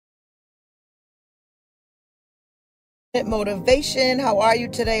Motivation. How are you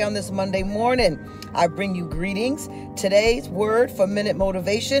today on this Monday morning? I bring you greetings. Today's word for Minute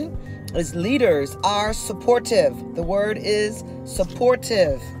Motivation is leaders are supportive. The word is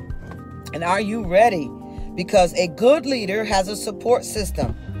supportive. And are you ready? Because a good leader has a support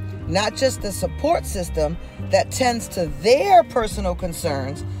system, not just the support system that tends to their personal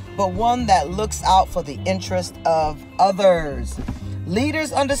concerns, but one that looks out for the interest of others.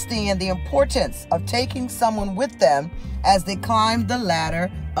 Leaders understand the importance of taking someone with them as they climb the ladder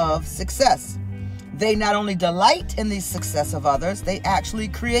of success. They not only delight in the success of others, they actually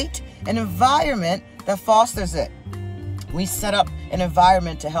create an environment that fosters it. We set up an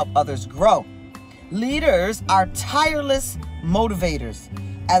environment to help others grow. Leaders are tireless motivators.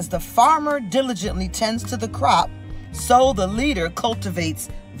 As the farmer diligently tends to the crop, so the leader cultivates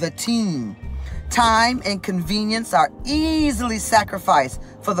the team. Time and convenience are easily sacrificed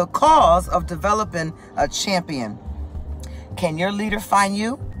for the cause of developing a champion. Can your leader find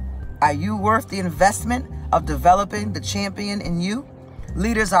you? Are you worth the investment of developing the champion in you?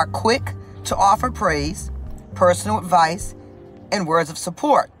 Leaders are quick to offer praise, personal advice, and words of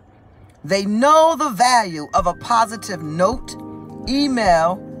support. They know the value of a positive note,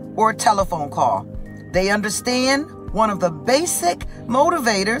 email, or telephone call. They understand one of the basic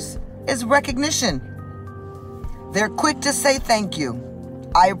motivators is recognition. They're quick to say thank you.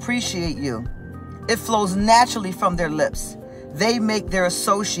 I appreciate you. It flows naturally from their lips. They make their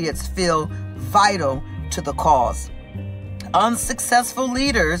associates feel vital to the cause. Unsuccessful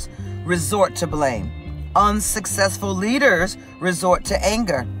leaders resort to blame. Unsuccessful leaders resort to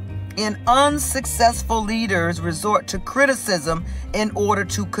anger. And unsuccessful leaders resort to criticism in order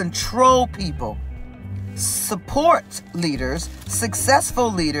to control people. Support leaders,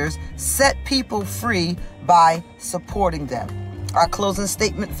 successful leaders, set people free by supporting them. Our closing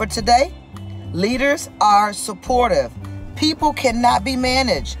statement for today: leaders are supportive. People cannot be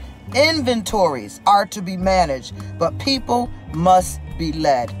managed. Inventories are to be managed, but people must be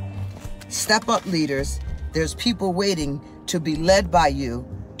led. Step up, leaders. There's people waiting to be led by you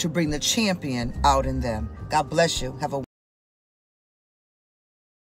to bring the champion out in them. God bless you. Have a